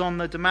Jesus on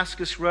the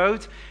Damascus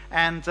road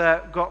and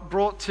got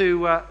brought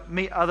to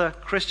meet other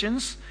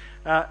Christians,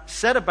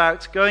 set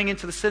about going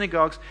into the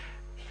synagogues,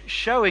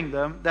 showing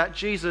them that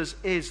Jesus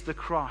is the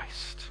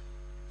Christ.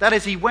 That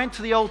is, he went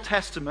to the Old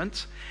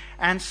Testament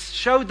and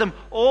showed them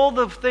all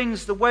the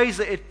things, the ways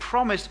that it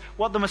promised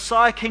what the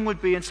Messiah King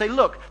would be, and say,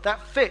 look,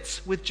 that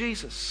fits with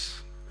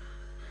Jesus.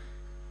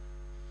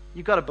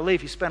 You've got to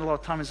believe he spent a lot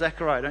of time in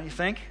Zechariah, don't you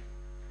think?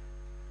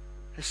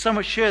 There's so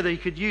much here that he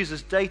could use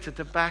as data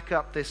to back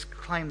up this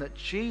claim that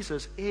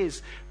Jesus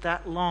is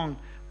that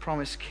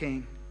long-promised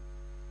King.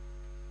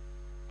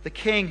 The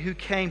King who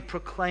came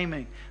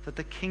proclaiming that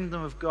the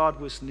kingdom of God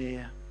was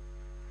near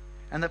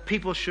and that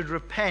people should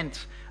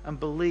repent and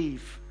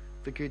believe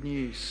the good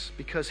news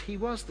because he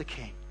was the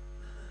King.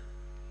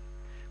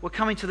 We're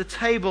coming to the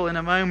table in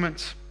a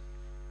moment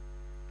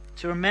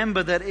to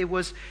remember that it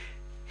was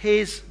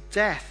his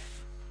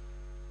death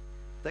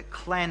that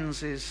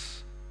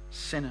cleanses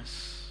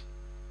sinners.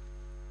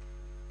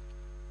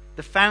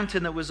 The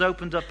fountain that was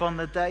opened up on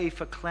the day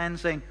for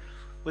cleansing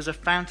was a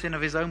fountain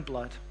of his own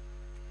blood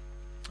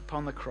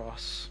upon the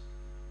cross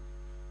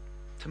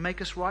to make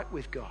us right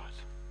with God.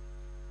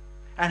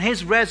 And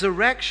his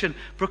resurrection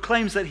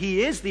proclaims that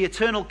he is the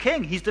eternal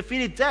King. He's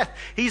defeated death.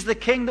 He's the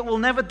King that will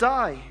never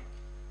die.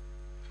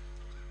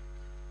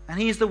 And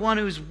he is the one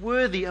who is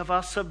worthy of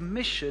our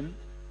submission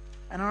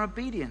and our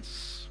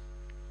obedience.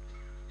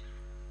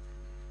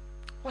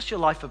 What's your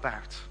life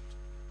about?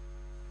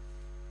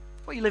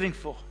 What are you living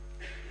for?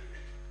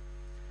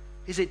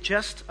 Is it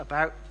just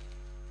about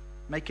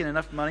making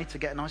enough money to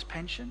get a nice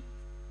pension?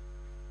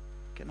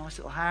 Get a nice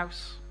little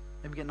house?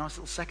 Maybe get a nice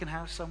little second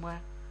house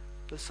somewhere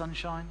where the sun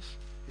shines?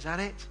 Is that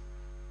it?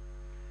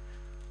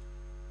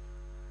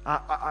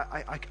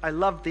 I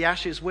loved the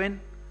Ashes win.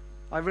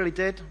 I really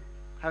did.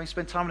 Having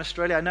spent time in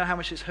Australia, I know how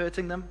much it's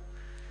hurting them.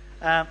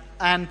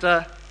 And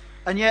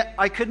yet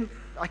I couldn't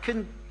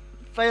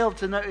fail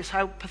to notice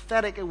how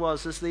pathetic it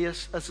was as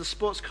the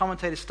sports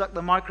commentator stuck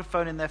the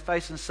microphone in their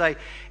face and say,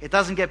 "It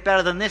doesn't get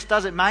better than this,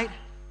 does it, mate?"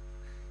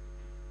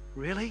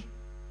 Really?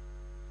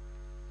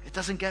 It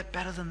doesn't get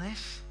better than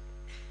this?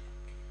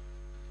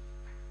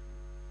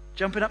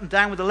 Jumping up and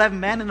down with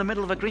 11 men in the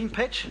middle of a green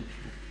pitch?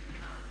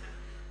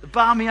 The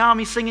Barmy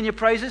Army singing your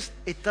praises?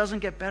 It doesn't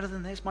get better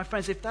than this. My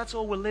friends, if that's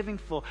all we're living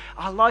for,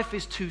 our life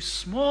is too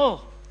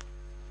small.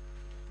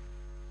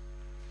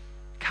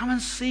 Come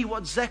and see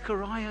what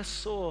Zechariah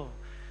saw.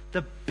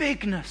 The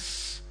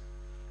bigness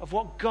of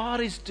what God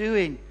is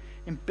doing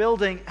in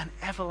building an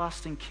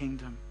everlasting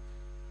kingdom.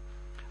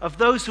 Of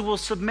those who will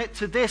submit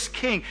to this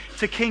King,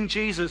 to King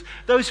Jesus.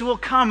 Those who will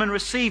come and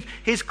receive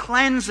his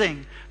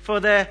cleansing for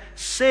their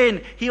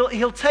sin.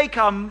 He'll take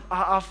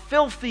our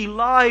filthy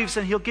lives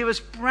and he'll give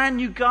us brand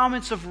new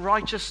garments of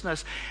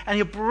righteousness. And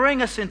he'll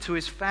bring us into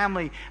his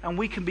family and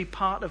we can be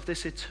part of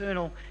this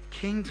eternal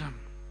kingdom.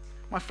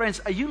 My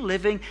friends, are you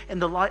living in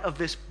the light of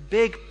this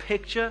big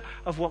picture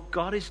of what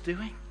God is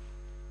doing?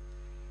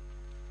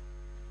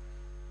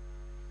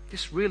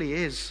 This really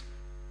is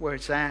where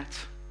it's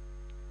at.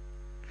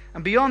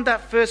 And beyond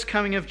that first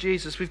coming of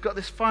Jesus, we've got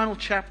this final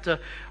chapter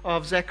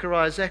of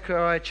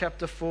Zechariah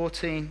chapter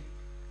 14,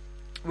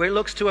 where it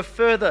looks to a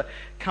further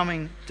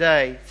coming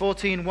day.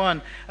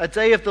 14:1, a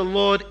day of the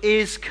Lord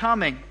is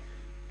coming.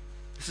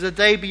 This is a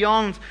day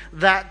beyond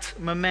that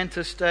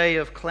momentous day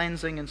of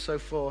cleansing and so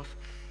forth.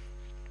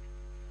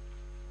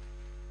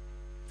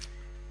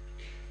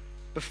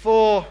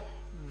 Before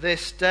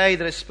this day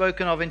that is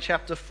spoken of in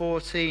chapter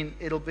 14.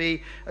 It'll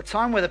be a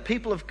time where the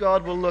people of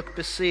God will look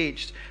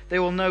besieged. They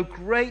will know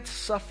great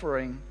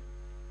suffering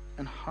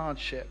and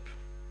hardship.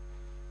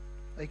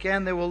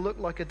 Again, they will look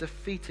like a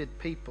defeated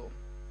people.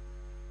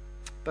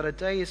 But a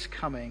day is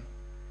coming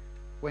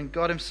when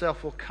God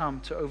himself will come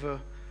to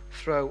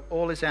overthrow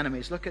all his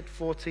enemies. Look at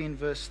 14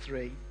 verse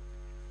 3.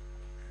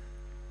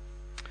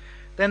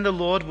 Then the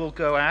Lord will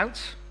go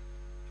out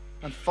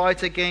and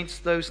fight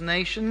against those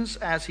nations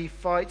as he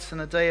fights in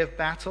a day of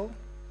battle.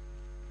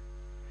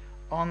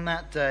 On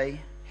that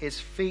day, his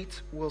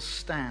feet will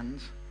stand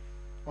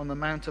on the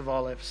Mount of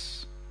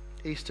Olives,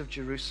 east of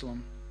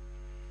Jerusalem.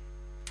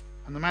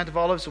 And the Mount of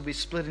Olives will be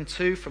split in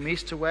two from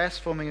east to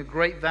west, forming a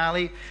great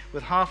valley,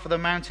 with half of the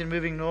mountain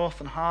moving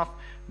north and half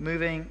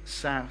moving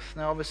south.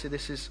 Now, obviously,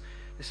 this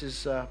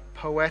is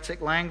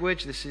poetic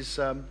language. This is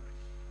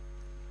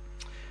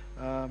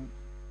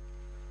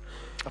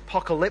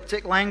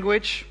apocalyptic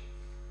language.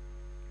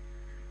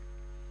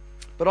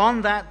 But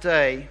on that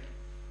day,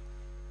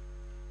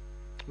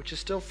 which is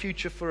still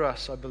future for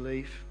us, I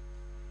believe,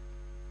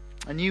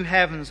 a new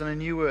heavens and a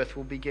new earth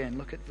will begin.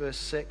 Look at verse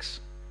 6.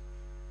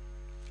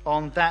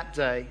 On that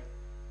day,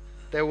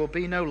 there will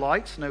be no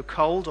light, no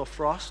cold or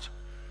frost.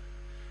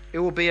 It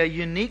will be a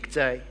unique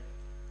day,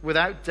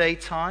 without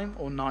daytime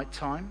or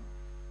nighttime,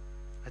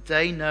 a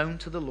day known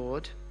to the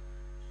Lord.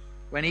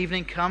 When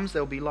evening comes,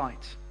 there will be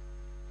light.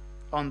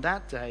 On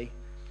that day,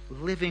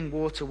 living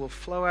water will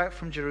flow out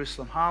from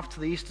Jerusalem, half to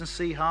the eastern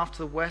sea, half to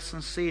the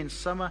western sea, in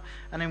summer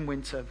and in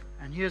winter.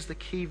 And here's the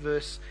key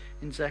verse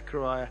in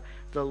Zechariah.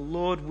 The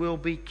Lord will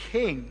be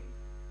king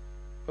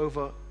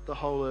over the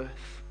whole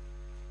earth.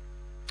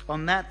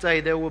 On that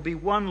day there will be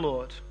one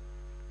Lord,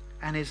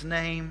 and his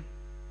name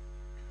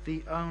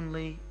the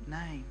only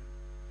name.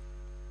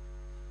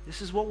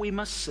 This is what we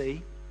must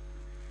see.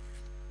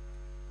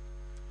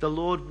 The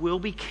Lord will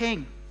be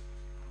king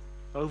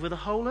over the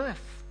whole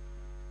earth.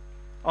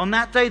 On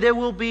that day there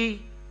will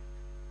be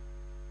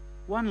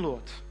one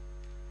Lord,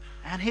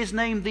 and his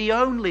name the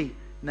only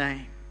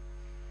name.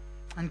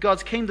 And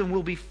God's kingdom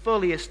will be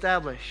fully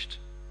established.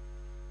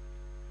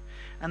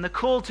 And the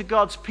call to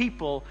God's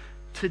people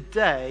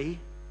today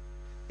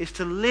is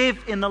to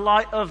live in the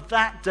light of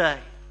that day.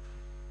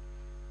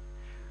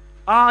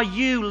 Are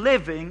you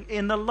living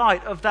in the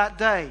light of that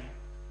day?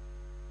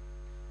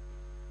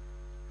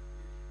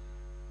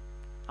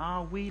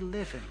 Are we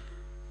living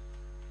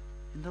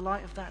in the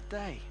light of that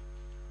day?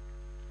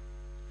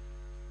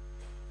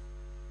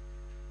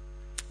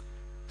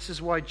 This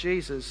is why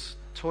Jesus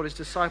taught his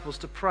disciples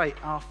to pray,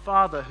 Our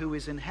Father who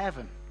is in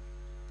heaven,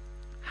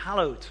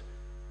 hallowed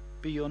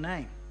be your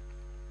name.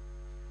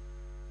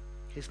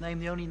 His name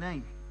the only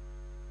name.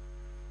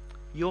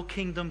 Your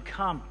kingdom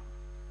come.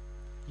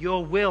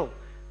 Your will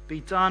be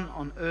done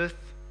on earth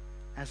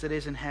as it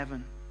is in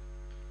heaven.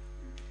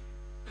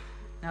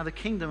 Now the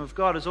kingdom of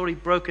God has already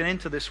broken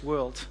into this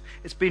world.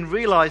 It's been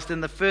realized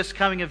in the first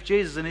coming of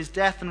Jesus and his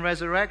death and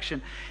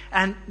resurrection.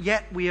 And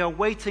yet we are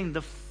waiting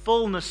the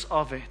fullness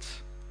of it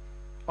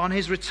on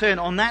his return,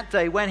 on that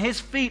day when his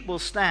feet will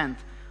stand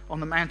on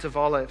the Mount of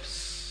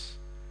Olives.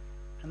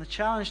 And the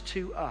challenge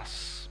to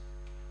us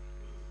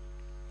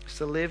is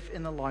to live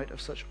in the light of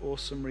such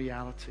awesome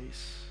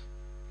realities.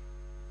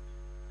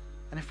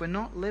 And if we're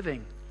not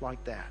living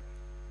like that,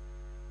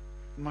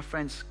 my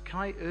friends, can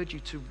I urge you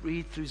to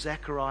read through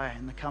Zechariah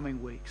in the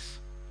coming weeks?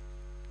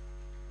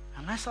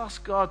 And let's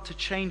ask God to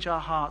change our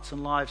hearts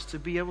and lives to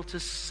be able to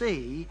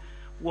see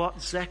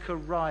what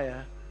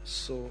Zechariah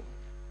saw.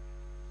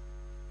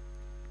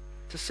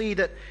 To see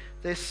that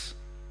this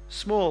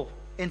small,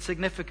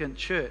 insignificant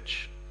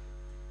church,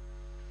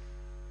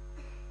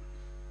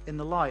 in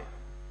the light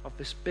of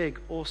this big,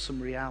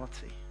 awesome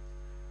reality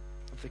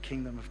of the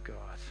kingdom of God.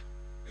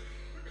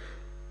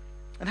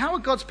 And how are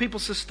God's people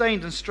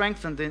sustained and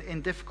strengthened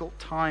in difficult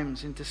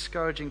times, in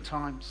discouraging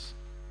times?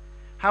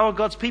 How are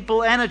God's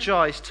people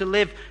energized to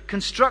live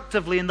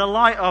constructively in the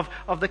light of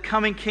the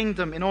coming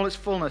kingdom in all its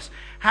fullness?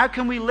 How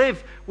can we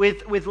live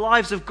with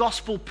lives of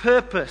gospel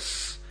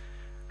purpose?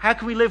 How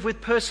can we live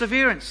with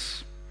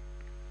perseverance?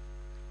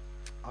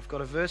 I've got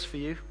a verse for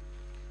you.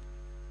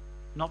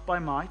 Not by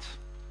might,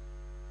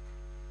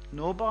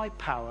 nor by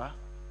power,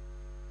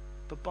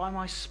 but by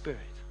my Spirit,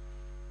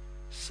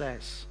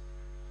 says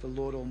the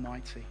Lord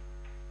Almighty.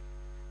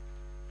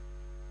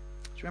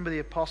 Do you remember the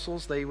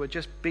apostles? They were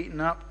just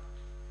beaten up.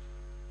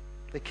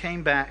 They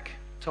came back,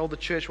 told the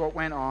church what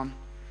went on.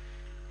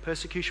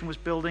 Persecution was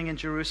building in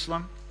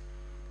Jerusalem.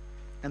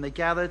 And they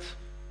gathered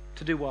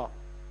to do what?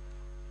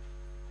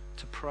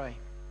 To pray.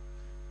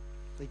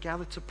 They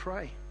gathered to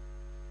pray.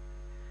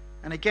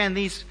 And again,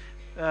 these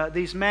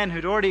men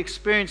who'd already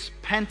experienced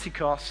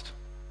Pentecost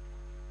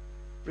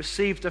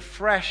received a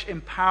fresh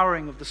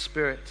empowering of the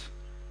Spirit.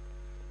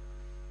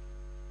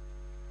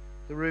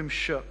 The room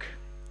shook,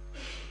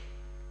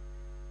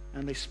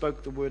 and they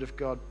spoke the word of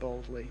God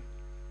boldly.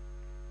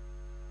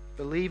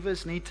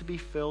 Believers need to be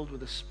filled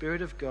with the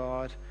Spirit of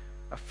God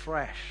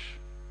afresh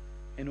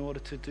in order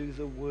to do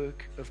the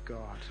work of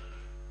God.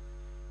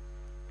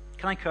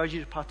 Can I encourage you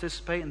to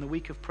participate in the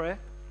week of prayer?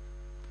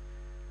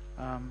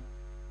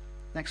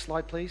 Next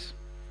slide, please.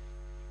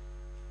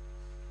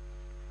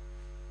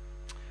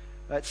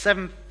 At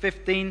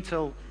 7:15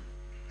 till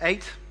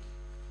 8,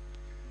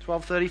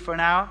 12:30 for an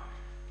hour.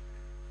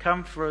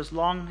 Come for as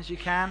long as you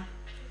can.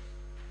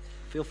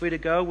 Feel free to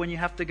go when you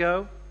have to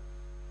go.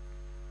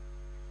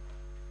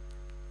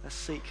 Let's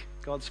seek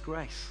God's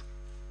grace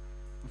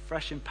and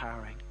fresh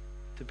empowering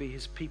to be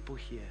his people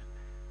here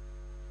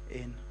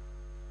in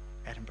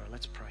Edinburgh.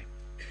 Let's pray.